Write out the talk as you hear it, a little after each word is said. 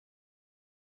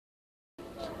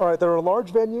All right, there are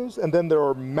large venues and then there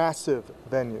are massive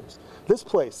venues. This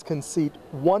place can seat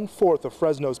 1/4 of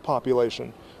Fresno's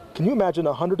population. Can you imagine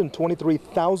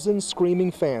 123,000 screaming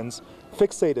fans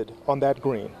fixated on that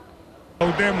green?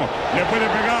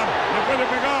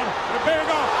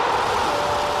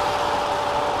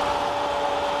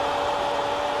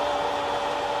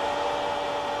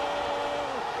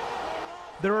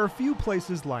 There are a few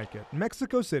places like it.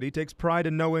 Mexico City takes pride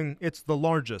in knowing it's the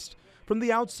largest. From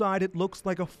the outside, it looks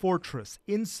like a fortress.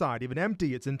 Inside, even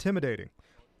empty, it's intimidating.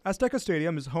 Azteca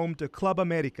Stadium is home to Club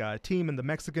America, a team in the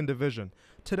Mexican division.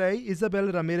 Today,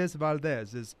 Isabel Ramirez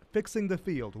Valdez is fixing the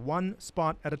field one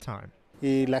spot at a time.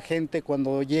 The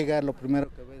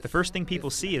first thing people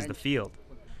see is the field.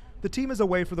 The team is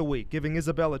away for the week, giving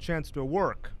Isabel a chance to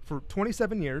work. For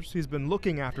 27 years, he's been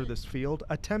looking after this field,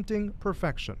 attempting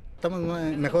perfection.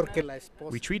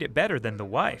 We treat it better than the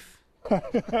wife.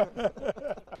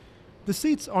 The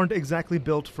seats aren't exactly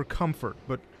built for comfort,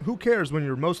 but who cares when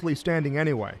you're mostly standing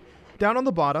anyway? Down on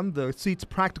the bottom, the seats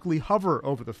practically hover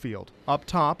over the field. Up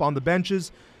top, on the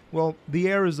benches, well, the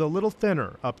air is a little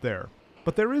thinner up there.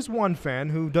 But there is one fan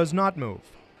who does not move.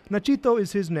 Nachito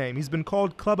is his name. He's been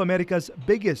called Club America's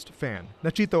biggest fan.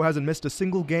 Nachito hasn't missed a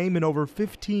single game in over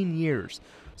 15 years.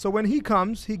 So when he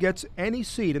comes, he gets any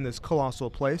seat in this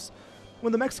colossal place.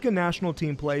 When the Mexican national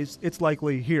team plays, it's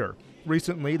likely here.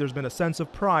 Recently, there's been a sense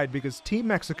of pride because Team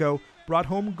Mexico brought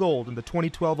home gold in the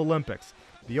 2012 Olympics.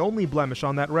 The only blemish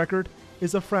on that record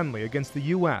is a friendly against the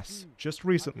U.S. just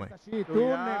recently.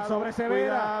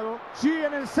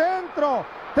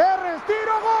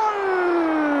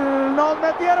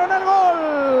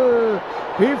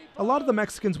 A lot of the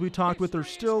Mexicans we talked with are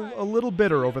still a little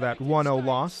bitter over that 1-0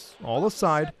 loss. All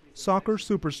aside, soccer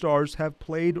superstars have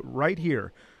played right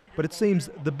here. But it seems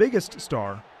the biggest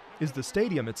star is the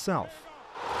stadium itself.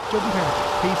 Jobin,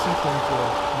 KC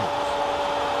 24.